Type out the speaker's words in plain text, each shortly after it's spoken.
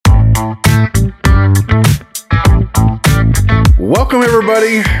Welcome,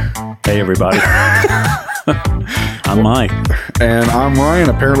 everybody. Hey, everybody. I'm Mike. And I'm Ryan.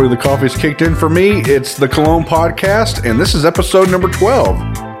 Apparently, the coffee's kicked in for me. It's the Cologne Podcast, and this is episode number 12.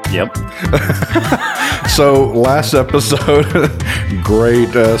 Yep. So, last episode, great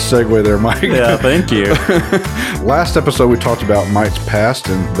segue there, Mike. Yeah, thank you. Last episode, we talked about Mike's past,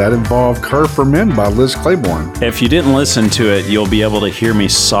 and that involved Curve for Men by Liz Claiborne. If you didn't listen to it, you'll be able to hear me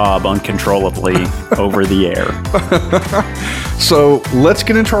sob uncontrollably over the air. So, let's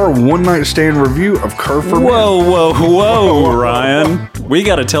get into our one-night stand review of Curve for Men. Whoa, Ryan. We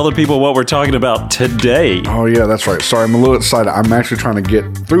got to tell the people what we're talking about today. Oh, yeah, that's right. Sorry, I'm a little excited. I'm actually trying to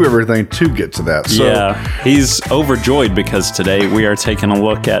get through everything to get to that. So, yeah, he's overjoyed because today we are taking a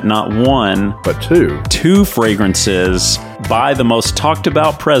look at not one, but two fragrances by the most talked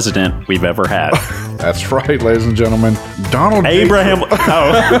about president we've ever had. That's right, ladies and gentlemen. Donald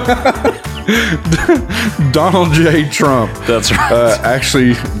J. Trump. That's right.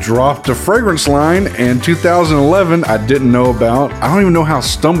 Actually dropped a fragrance line in 2011 I didn't know about. I don't even know how I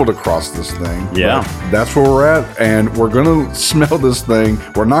stumbled across this thing. Yeah. That's where we're at, and we're going to smell this thing.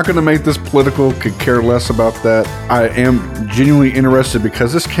 We're not going to make this political, could care less about that. I am genuinely interested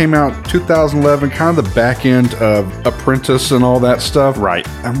because this came out 2011, kind of the back end of Apprentice and all that stuff. Right.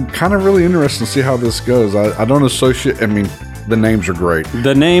 I'm kind of really interested to see how this goes. I don't associate, the names are great.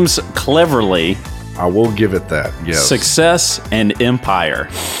 The names cleverly. I will give it that. Yes. Success and Empire.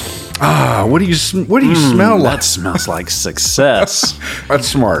 What do you smell like? That smells like success. That's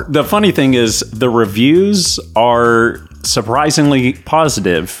smart. The funny thing is, the reviews are surprisingly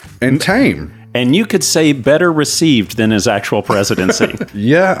positive And tame. and you could say better received than his actual presidency.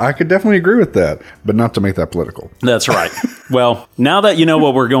 Yeah, I could definitely agree with that, but not to make that political. That's right. Well, now that you know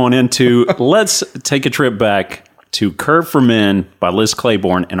what we're going into, let's take a trip back to Curve for Men by Liz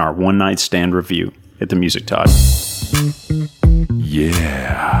Claiborne in our one night stand review. Hit the music, Todd.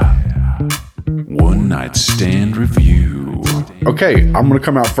 Yeah. One night stand review. Okay, I'm going to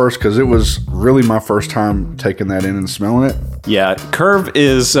come out first because it was really my first time taking that in and smelling it. Yeah, Curve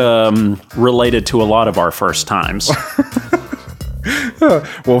is related to a lot of our first times.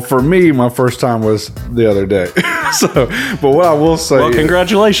 Well, for me, my first time was the other day. But what I will say... Well,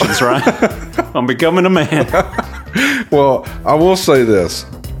 congratulations, Ryan, on becoming a man. Well, I will say this.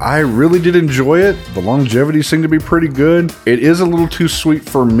 I really did enjoy it. The longevity seemed to be pretty good. It is a little too sweet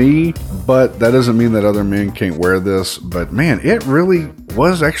for me, but that doesn't mean that other men can't wear this. But man, it really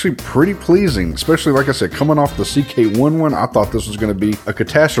was actually pretty pleasing, especially like I said, coming off the CK1 one. I thought this was going to be a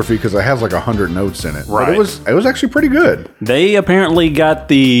catastrophe because it has like 100 notes in it. Right. But it was actually pretty good. They apparently got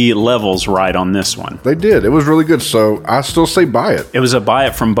the levels right on this one. They did. It was really good. So I still say buy it. It was a buy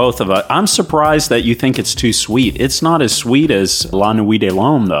it from both of us. I'm surprised that you think it's too sweet. It's not as sweet as La Nuit de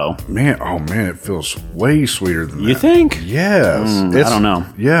l'Homme, though. Man, it feels way sweeter than that. You think? Yes. I don't know.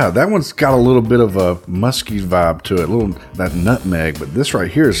 Yeah, that one's got a little bit of a musky vibe to it, that nutmeg, but this right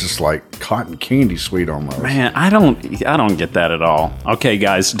here is just like cotton candy sweet almost. Man, I don't get that at all. Okay,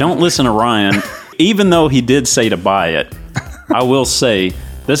 guys, don't listen to Ryan. Even though he did say to buy it, I will say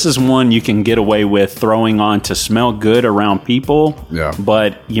this is one you can get away with throwing on to smell good around people. Yeah.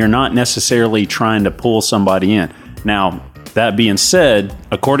 But you're not necessarily trying to pull somebody in. Now, that being said,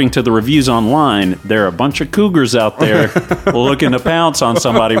 according to the reviews online, there are a bunch of cougars out there looking to pounce on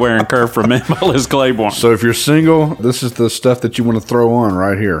somebody wearing Curve for Men by Liz Claiborne. So if you're single, this is the stuff that you want to throw on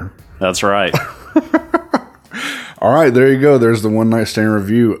right here. That's right. All right, there you go. There's the one night stand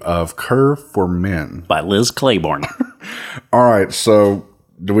review of Curve for Men By Liz Claiborne. All right, so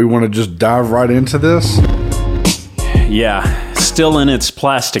do we want to just dive right into this? Yeah, still in its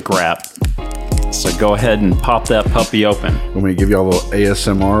plastic wrap. So go ahead and pop that puppy open. Want me to give you all a little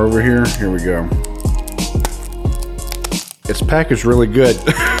ASMR over here? Here we go. It's packaged really good.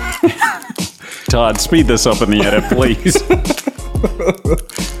 Todd, speed this up in the edit, please.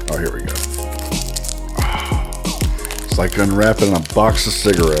 Oh, here we go. It's like unwrapping a box of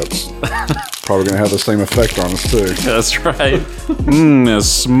cigarettes. Probably going to have the same effect on us, too. That's right. As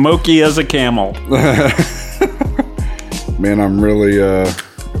smoky as a camel. Man, I'm really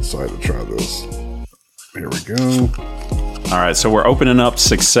excited to try this. Here we go. All right, so we're opening up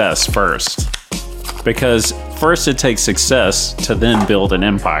success first. Because first it takes success to then build an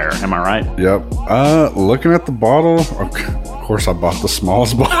empire. Am I right? Yep. Looking at the bottle, of course I bought the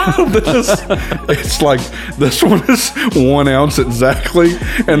smallest bottle of this. It's like, this one is 1 ounce exactly.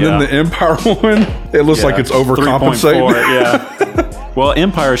 And then the Empire one, it looks like it's overcompensating. 3.4, yeah. Well,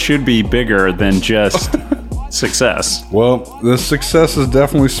 Empire should be bigger than just success. Well, the success is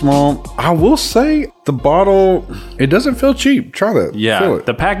definitely small. I will say the bottle, it doesn't feel cheap. Try that. Feel Yeah, it.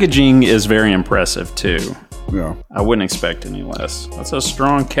 the packaging is very impressive too. Yeah. I wouldn't expect any less. That's a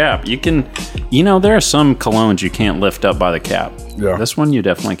strong cap. You can, there are some colognes you can't lift up by the cap. Yeah. This one you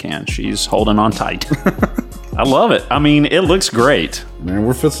definitely can. She's holding on tight. I love it. I mean, it looks great. Man,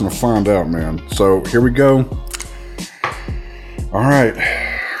 we're fixing to find out, man. So here we go. All right.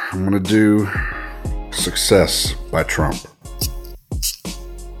 I'm going to do Success by Trump.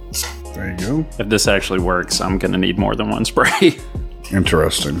 There you go. If this actually works, I'm going to need more than one spray.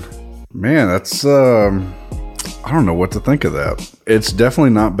 Interesting. Man, that's, I don't know what to think of that. It's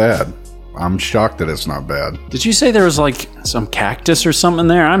definitely not bad. I'm shocked that it's not bad. Did you say there was like some cactus or something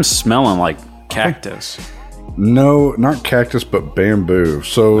there? I'm smelling like cactus. No, not cactus, but bamboo.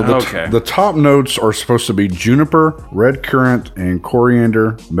 So the top notes are supposed to be juniper, red currant, and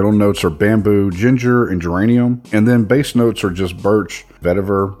coriander. Middle notes are bamboo, ginger, and geranium. And then base notes are just birch,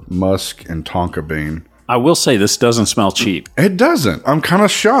 vetiver, musk, and tonka bean. I will say this doesn't smell cheap. It doesn't. I'm kind of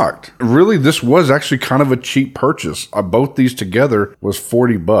shocked. Really, this was actually kind of a cheap purchase. Both these together was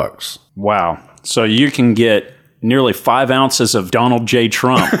 $40. Wow. So you can get nearly 5 ounces of Donald J.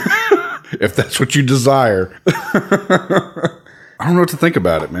 Trump. If that's what you desire. I don't know what to think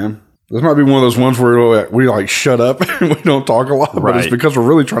about it, man. This might be one of those ones where we like shut up and we don't talk a lot, but it's because we're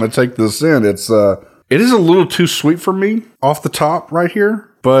really trying to take this in. It is a little too sweet for me off the top right here,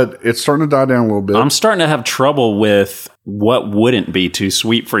 but it's starting to die down a little bit. I'm starting to have trouble with what wouldn't be too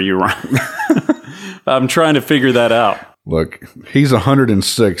sweet for you, Ryan. I'm trying to figure that out. Look, he's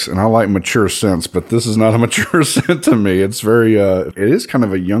 106 and I like mature scents, but this is not a mature scent to me. It's very, it is kind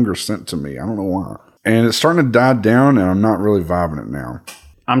of a younger scent to me. I don't know why. And it's starting to die down and I'm not really vibing it now.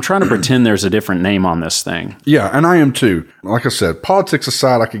 I'm trying to pretend there's a different name on this thing. Yeah, and I am too. Like I said, politics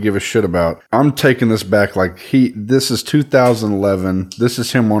aside, I could give a shit about. I'm taking this back like this is 2011. This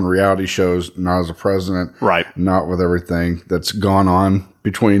is him on reality shows, not as a president. Right. Not with everything that's gone on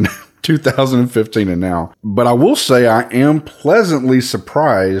between 2015 and now. But I will say I am pleasantly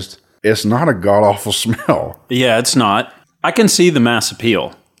surprised it's not a god-awful smell. Yeah, it's not. I can see the mass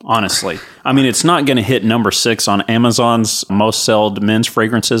appeal. Honestly, I mean, it's not going to hit number 6 on Amazon's most sold men's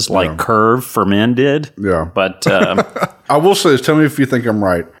fragrances like Curve for Men did. Yeah. But I will say this. Tell me if you think I'm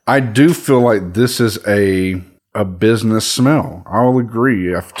right. I do feel like this is a business smell. I'll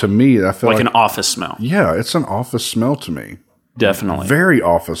agree. To me, I feel like an office smell. Yeah, it's an office smell to me. Definitely. Very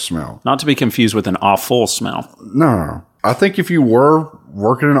office smell. Not to be confused with an awful smell. No. I think if you were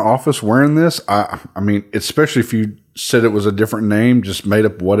working in an office wearing this, I mean, especially if you said it was a different name, just made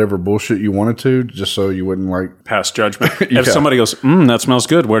up whatever bullshit you wanted to, just so you wouldn't like pass judgment. If somebody goes, that smells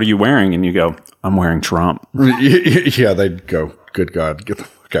good, what are you wearing? And you go, I'm wearing Trump. Yeah, they'd go, good God, get the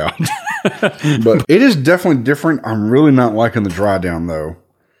fuck out. But it is definitely different. I'm really not liking the dry down though.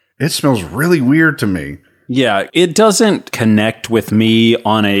 It smells really weird to me. Yeah, it doesn't connect with me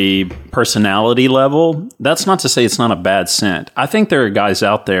on a personality level. That's not to say it's not a bad scent. I think there are guys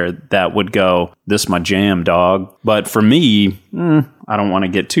out there that would go, this my jam, dog. But for me, I don't want to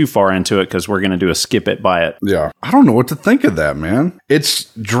get too far into it because we're going to do a skip it by it. Yeah. I don't know what to think of that, man.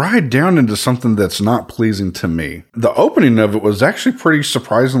 It's dried down into something that's not pleasing to me. The opening of it was actually pretty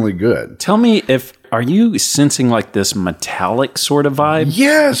surprisingly good. Tell me are you sensing like this metallic sort of vibe?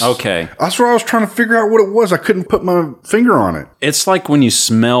 Yes. Okay. That's what I was trying to figure out what it was. I couldn't put my finger on it. It's like when you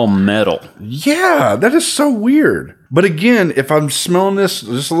smell metal. Yeah, that is so weird. But again, if I'm smelling this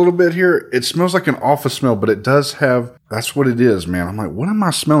just a little bit here, it smells like an office smell, but it does have, that's what it is, man. I'm like, what am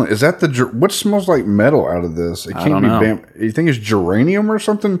I smelling? Is that what smells like metal out of this? It can't be, you think it's geranium or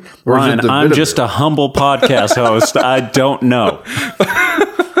something? Or Ryan, I'm just a humble podcast host. I don't know.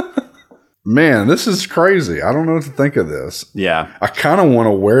 Man, this is crazy. I don't know what to think of this. Yeah. I kind of want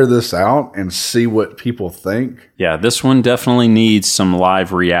to wear this out and see what people think. Yeah, this one definitely needs some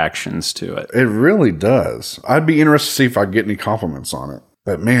live reactions to it. It really does. I'd be interested to see if I get any compliments on it.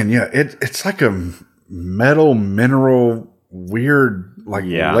 But man, yeah, it's like a metal, mineral, weird, like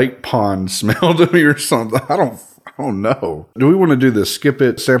lake pond smell to me or something. I don't know. Do we want to do the skip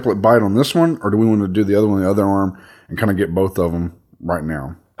it, sample it, bite on this one? Or do we want to do the other one on the other arm and kind of get both of them right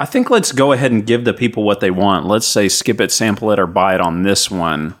now? I think let's go ahead and give the people what they want. Let's say skip it, sample it, or buy it on this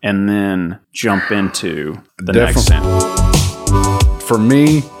one, and then jump into the next scent. For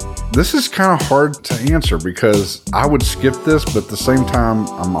me, this is kind of hard to answer because I would skip this, but at the same time,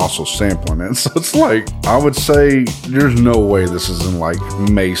 I'm also sampling it. So it's like, I would say there's no way this is in like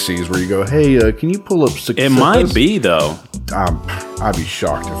Macy's where you go, hey, can you pull up Success? It might be, though. I'd be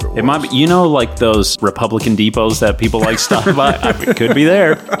shocked if it was. It might be, like those Republican depots that people like stop by. It could be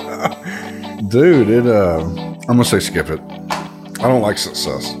there. Dude, I'm going to say skip it. I don't like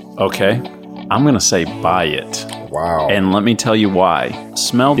Success. Okay. I'm going to say buy it. Wow. And let me tell you why.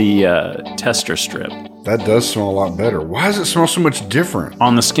 Smell the tester strip That does smell a lot better. Why does it smell so much different?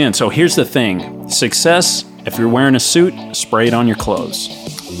 on the skin. So here's the thing. Success, if you're wearing a suit, spray it on your clothes.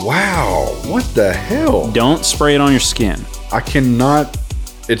 Wow. What the hell? Don't spray it on your skin. I cannot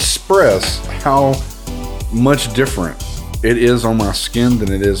express how much different it is on my skin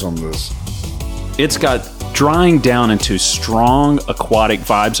than it is on this. It's got drying down into strong aquatic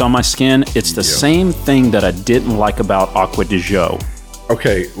vibes on my skin. It's the same thing that I didn't like about Aqua de Jo.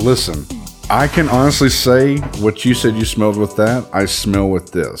 Okay, listen. I can honestly say what you said you smelled with that, I smell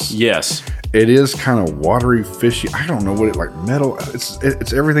with this. Yes. It is kind of watery, fishy. I don't know what it like. Metal.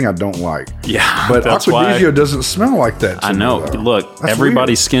 It's everything I don't like. Yeah, but that's Aqua why di Gio doesn't smell like that. To I know. Me, though. Look, That's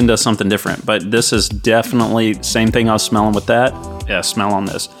everybody's weird. skin does something different, but this is definitely same thing I was smelling with that. Yeah, smell on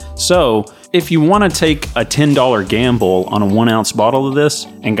this. So if you want to take a $10 gamble on a 1 ounce bottle of this,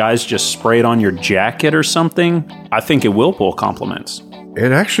 and guys just spray it on your jacket or something, I think it will pull compliments.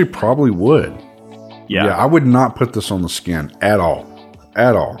 It actually probably would. Yeah. I would not put this on the skin at all.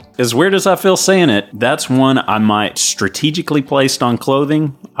 At all. As weird as I feel saying it, that's one I might strategically placed on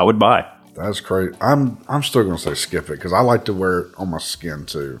clothing. I would buy. That's crazy. I'm still going to say skip it because I like to wear it on my skin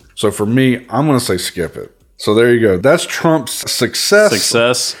too. So for me, I'm going to say skip it. So there you go. That's Trump's success.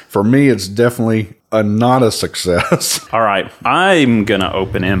 Success. For me, it's definitely not a success. All right. I'm going to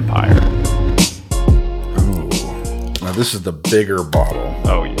open Empire. Now this is the bigger bottle.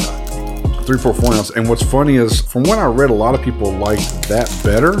 Oh, yeah. 3.4 ounce. And what's funny is, from what I read, a lot of people liked that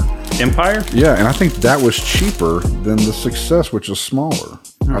better. Empire? Yeah, and I think that was cheaper than the Success, which is smaller.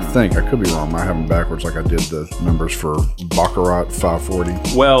 I think. I could be wrong. I have them backwards like I did the numbers for Baccarat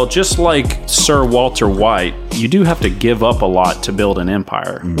 540. Well, just like Sir Walter White, you do have to give up a lot to build an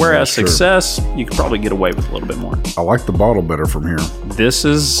empire. Whereas sure. Success, you could probably get away with a little bit more. I like the bottle better from here. This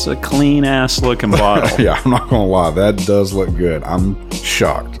is a clean-ass looking bottle. Yeah, I'm not going to lie. That does look good. I'm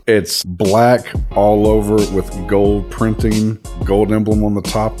shocked. It's black all over with gold printing, gold emblem on the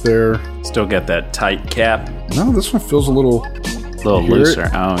top there. Still got that tight cap. No, this one feels a little hear it? Looser.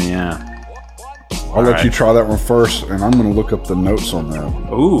 Oh, yeah. I'll let right. you try that one first, and I'm going to look up the notes on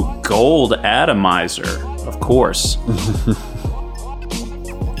that. Ooh, gold atomizer. Of course.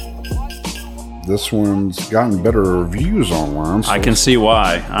 This one's gotten better reviews online. So I can see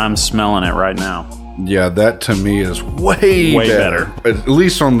why. I'm smelling it right now. yeah, that to me is way better. At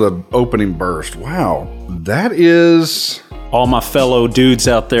least on the opening burst. Wow. That is... All my fellow dudes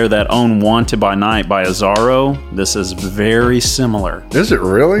out there that own Wanted by Night by Azzaro, this is very similar. Is it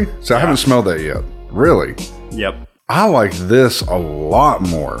really? So I haven't smelled that yet. Really? Yep. I like this a lot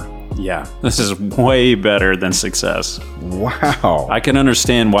more. Yeah, this is way better than Success. Wow. I can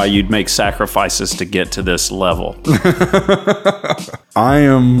understand why you'd make sacrifices to get to this level. I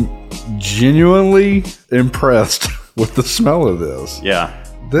am genuinely impressed with the smell of this. Yeah.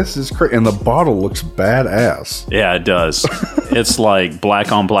 This is crazy. And the bottle looks badass. Yeah, it does. It's like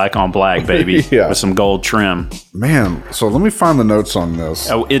black on black on black, baby, Yeah. with some gold trim. Man, so let me find the notes on this.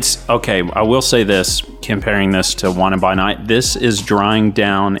 Oh, it's okay. I will say this, comparing this to Wanted by Night, this is drying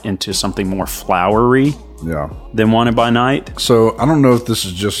down into something more flowery Yeah. than Wanted by Night. So I don't know if this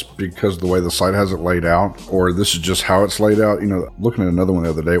is just because of the way the site has it laid out, or this is just how it's laid out. You know, looking at another one the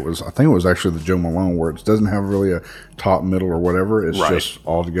other day, I think it was actually the Joe Malone, where it doesn't have really a top, middle, or whatever. It's Right. just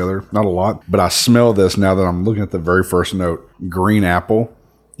all together. Not a lot. But I smell this now that I'm looking at the very first note. Green apple,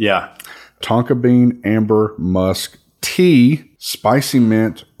 Yeah. tonka bean, amber, musk, tea, spicy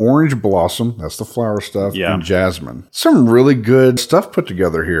mint, orange blossom, that's the flower stuff, Yeah. and jasmine. Some really good stuff put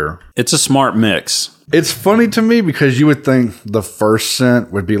together here. It's a smart mix. It's funny to me because you would think the first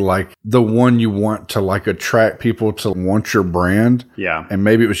scent would be like the one you want to like attract people to want your brand. Yeah. And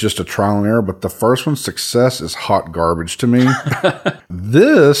maybe it was just a trial and error, but the first one, Success, is hot garbage to me.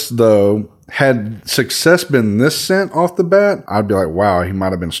 This, though, had Success been this scent off the bat, I'd be like, wow, he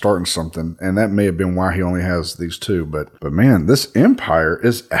might have been starting something. And that may have been why he only has these two. But man, this Empire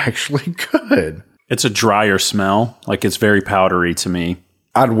is actually good. It's a drier smell. Like, it's very powdery to me.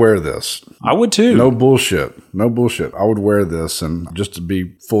 I'd wear this. I would too. No bullshit. No bullshit. I would wear this. And just to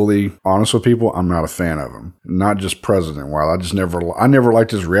be fully honest with people, I'm not a fan of him. Not just President Wild. I never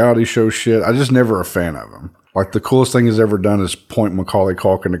liked his reality show shit. I just never a fan of him. Like, the coolest thing he's ever done is point Macaulay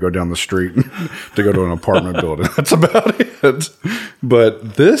Culkin to go down the street to go to an apartment building. That's about it.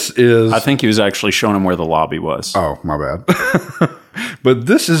 But this is... I think he was actually showing him where the lobby was. Oh, my bad. But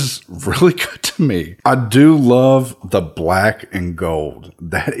this is really good to me. I do love the black and gold.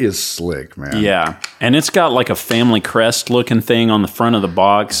 That is slick, man. Yeah. And it's got like a family crest looking thing on the front of the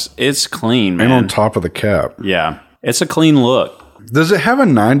box. It's clean, man. And on top of the cap. Yeah. It's a clean look. Does it have a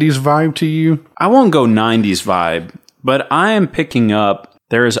 90s vibe to you? I won't go 90s vibe, but I am picking up,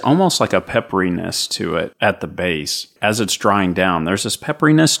 there is almost like a pepperiness to it at the base. As it's drying down, there's this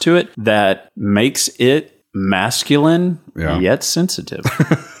pepperiness to it that makes it masculine, yet sensitive.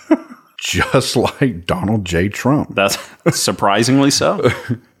 Just like Donald J. Trump. That's surprisingly so.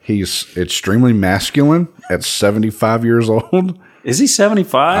 He's extremely masculine at 75 years old. Is he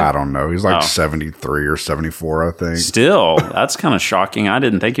 75? I don't know. He's like 73 or 74, I think. Still, that's kind of shocking. I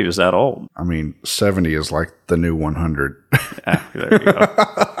didn't think he was that old. I mean, 70 is like the new 100. There you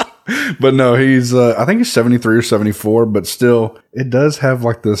go. But no, he's, I think he's 73 or 74, but still, it does have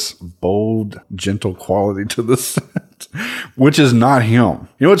like this bold, gentle quality to the scent, which is not him.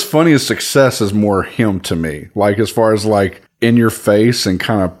 You know what's funny is Success is more him to me. Like, as far as like in your face and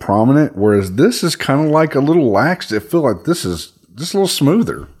kind of prominent, whereas this is kind of like a little lax. I feel like this is just a little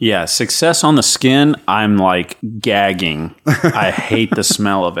smoother. Yeah, Success on the skin, I'm like gagging. I hate the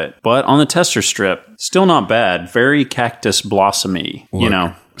smell of it. But on the tester strip, still not bad. Very cactus blossomy, you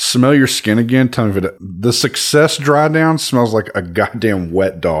know. Smell your skin again. Tell me if the Success dry down smells like a goddamn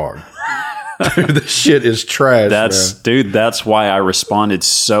wet dog. Dude, this shit is trash. That's why I responded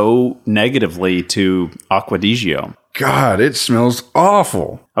so negatively to Acquadigio. God, it smells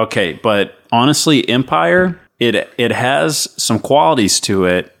awful. Okay, but honestly, Empire, it has some qualities to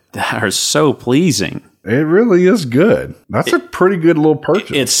it that are so pleasing. It really is good. That's a pretty good little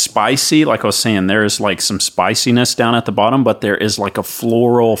purchase. It's spicy. Like I was saying, there's like some spiciness down at the bottom, but there is like a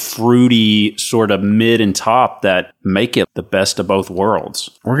floral, fruity sort of mid and top that make it the best of both worlds.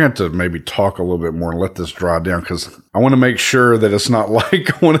 We're going to have to maybe talk a little bit more and let this dry down, because I want to make sure that it's not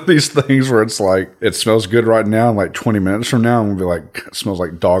like one of these things where it's like, it smells good right now, and like 20 minutes from now, I'm going to be like, it smells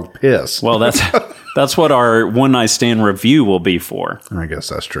like dog piss. Well, that's what our one night stand review will be for. I guess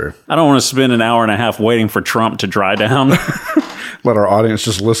that's true. I don't want to spend an hour and a half waiting for Trump to dry down. Let our audience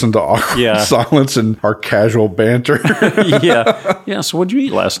just listen to awkward silence and our casual banter. Yeah. So what'd you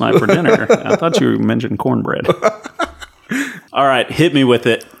eat last night for dinner? I thought you mentioned cornbread. All right, hit me with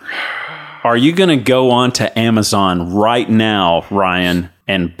it. Are you going to go on to Amazon right now, Ryan,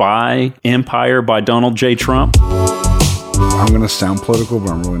 and buy Empire by Donald J. Trump? I'm going to sound political,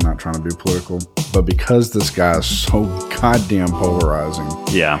 but I'm really not trying to be political. But because this guy is so goddamn polarizing.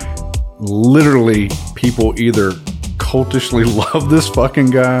 Yeah. Literally, people either cultishly love this fucking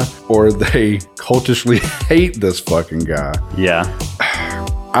guy or they cultishly hate this fucking guy. Yeah.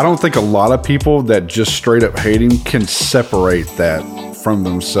 I don't think a lot of people that just straight up hate him can separate that from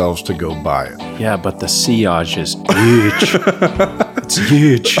themselves to go buy it. Yeah, but the sillage is huge. It's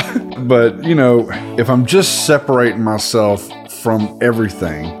huge. But, you know, if I'm just separating myself from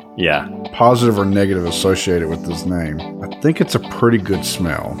everything, positive or negative associated with this name, I think it's a pretty good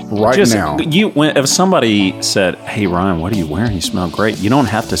smell now. If somebody said, "Hey Ryan, what are you wearing? You smell great," you don't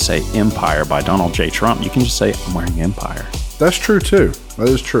have to say Empire by Donald J. Trump. You can just say, "I'm wearing Empire." That's true too. That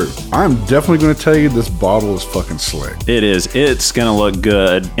is true. I'm definitely going to tell you this bottle is fucking slick. It is. It's going to look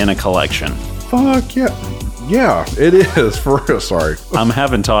good in a collection. Fuck yeah. Yeah, it is. For real. Sorry. I'm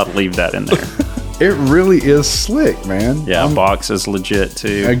having Todd leave that in there. It really is slick, man. Yeah, box is legit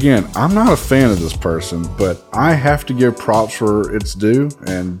too. Again, I'm not a fan of this person, but I have to give props where it's due,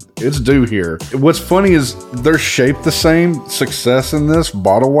 and it's due here. What's funny is they're shaped the same. Success in this,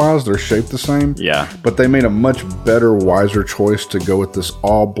 bottle-wise, they're shaped the same. Yeah. But they made a much better, wiser choice to go with this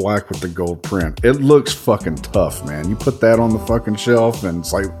all black with the gold print. It looks fucking tough, man. You put that on the fucking shelf, and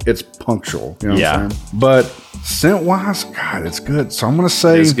it's like, it's punctual. You know what I'm saying? But scent-wise, God, it's good. So I'm going to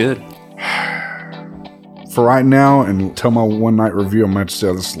say... It's good. For right now, and until my one night review, I'm going to say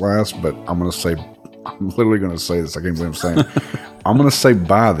this last, but I'm literally going to say this. I can't believe I'm saying it. I'm going to say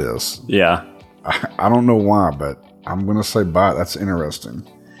buy this. Yeah. I don't know why, but I'm going to say buy it. That's interesting.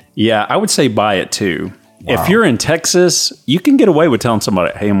 Yeah, I would say buy it too. Wow. If you're in Texas, you can get away with telling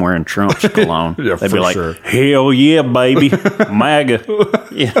somebody, "Hey, I'm wearing Trump's cologne." Yeah, they'd for be like, sure. "Hell yeah, baby. MAGA."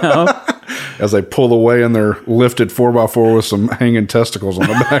 You know? As they pull away in their lifted 4x4 with some hanging testicles on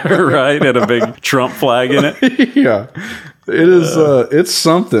the back. Right, and a big Trump flag in it. Yeah. It is, it's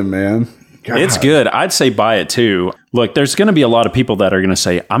something, man. God. It's good. I'd say buy it too. Look, there's going to be a lot of people that are going to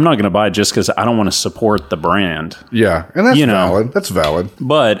say, "I'm not going to buy it just because I don't want to support the brand." Yeah, and that's valid. That's valid.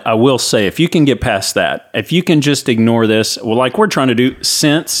 But I will say, if you can get past that, if you can just ignore this, well, like we're trying to do,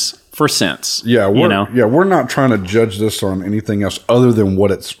 scents for scents. Yeah, we're not trying to judge this on anything else other than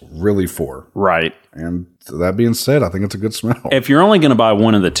what it's really for. Right. And that being said, I think it's a good smell. If you're only going to buy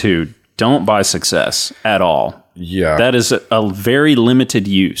one of the two, don't buy Success at all. Yeah. That is a very limited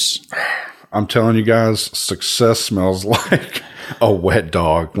use. I'm telling you guys, Success smells like a wet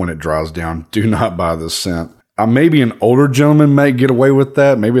dog when it dries down. Do not buy this scent. Maybe an older gentleman may get away with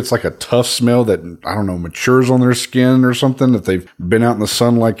that. Maybe it's like a tough smell that, I don't know, matures on their skin or something. If they've been out in the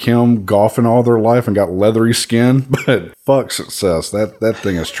sun like him, golfing all their life and got leathery skin. But fuck Success. That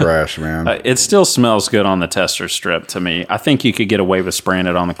thing is trash, man. It still smells good on the tester strip to me. I think you could get away with spraying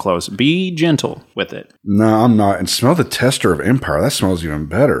it on the clothes. Be gentle with it. No, I'm not. And smell the tester of Empire. That smells even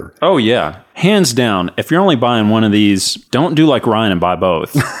better. Oh, yeah. Hands down. If you're only buying one of these, don't do like Ryan and buy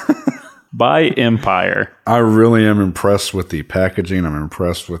both. Buy Empire. I really am impressed with the packaging. I'm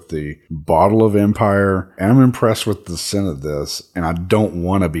impressed with the bottle of Empire. And I'm impressed with the scent of this. And I don't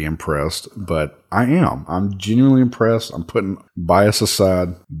want to be impressed, but I am. I'm genuinely impressed. I'm putting bias aside.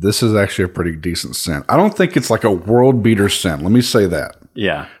 This is actually a pretty decent scent. I don't think it's like a world beater scent. Let me say that.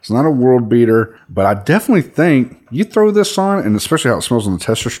 Yeah. It's not a world beater, but I definitely think you throw this on, and especially how it smells on the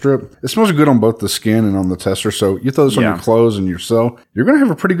tester strip, it smells good on both the skin and on the tester. So you throw this on your clothes and yourself, you're going to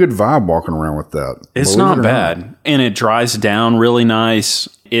have a pretty good vibe walking around with that. It's not bad. And it dries down really nice.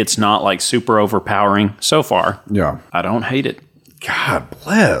 It's not like super overpowering so far. Yeah. I don't hate it. God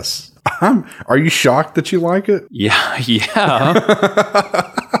bless. Are you shocked that you like it? Yeah.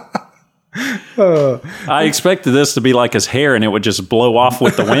 I expected this to be like his hair and it would just blow off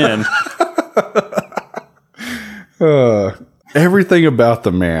with the wind. Everything about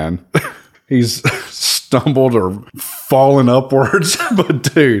the man, he's stumbled or fallen upwards.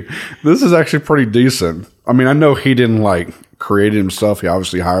 But dude, this is actually pretty decent. I mean, I know he didn't create it himself. He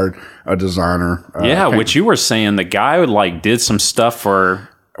obviously hired a designer. Which you were saying the guy did some stuff for.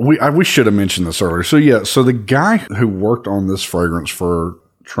 We should have mentioned this earlier. So the guy who worked on this fragrance for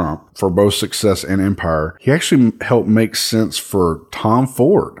Trump, for both Success and Empire, he actually helped make scents for Tom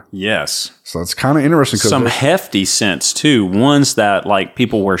Ford. Yes. So it's kind of interesting. Some hefty scents too. Ones that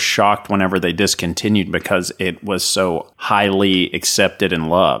people were shocked whenever they discontinued because it was so highly accepted and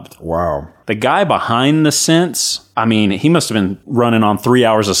loved. Wow. The guy behind the scents, I mean, he must have been running on 3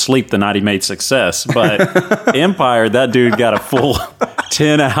 hours of sleep the night he made Success. But Empire, that dude got a full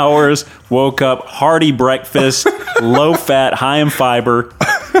 10 hours, woke up, hearty breakfast, low fat, high in fiber.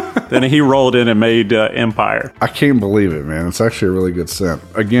 Then he rolled in and made Empire. I can't believe it, man. It's actually a really good scent.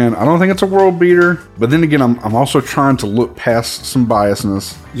 Again, I don't think it's a world beater, but then again, I'm also trying to look past some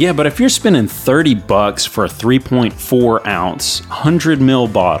biasness. Yeah, but if you're spending $30 for a 3.4 ounce, 100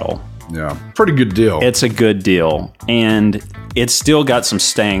 ml bottle. Yeah, pretty good deal. It's a good deal. And it's still got some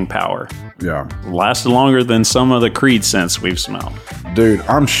staying power. Yeah. Lasted longer than some of the Creed scents we've smelled. Dude,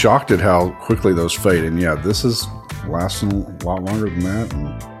 I'm shocked at how quickly those fade. And yeah, this is lasting a lot longer than that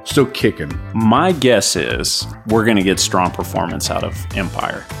and still kicking. My guess is we're going to get strong performance out of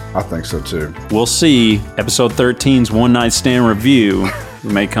Empire. I think so too. We'll see. Episode 13's One Night Stand review.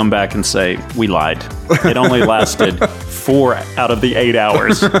 We may come back and say, we lied. It only lasted 4 out of the 8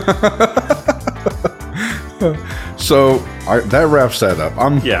 hours. So that wraps that up.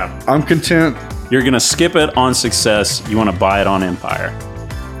 I'm content. You're going to skip it on Success. You want to buy it on Empire.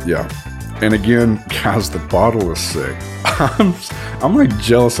 Yeah. And again, guys, the bottle is sick. I'm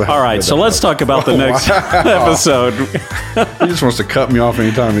jealous of how all right, so let's talk about the next episode. He just wants to cut me off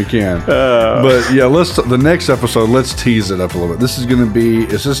anytime he can. But yeah, the next episode, let's tease it up a little bit. This is going to be,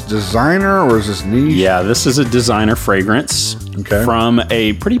 is this designer or is this niche? Yeah, this is a designer fragrance from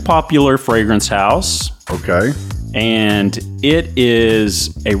a pretty popular fragrance house. Okay. And it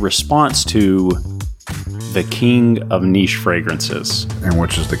is a response to the king of niche fragrances. And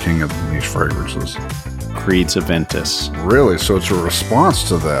which is the king of niche fragrances? Creed's Aventus. Really? So it's a response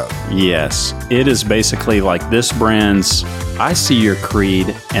to that? Yes. It is basically like this brand's, I see your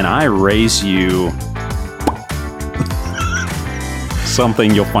Creed and I raise you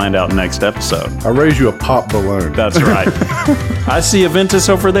something you'll find out next episode. I raise you a pop balloon. That's right. I see Aventus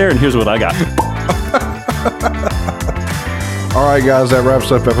over there and here's what I got. All right, guys, that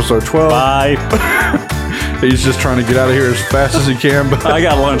wraps up episode 12. Bye. He's just trying to get out of here as fast as he can. But I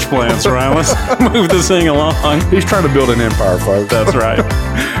got lunch plans, Ryan. Let's move this thing along. He's trying to build an empire, folks. That's right.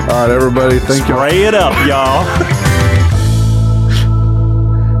 All right, everybody. Thank you. Spray it up, y'all.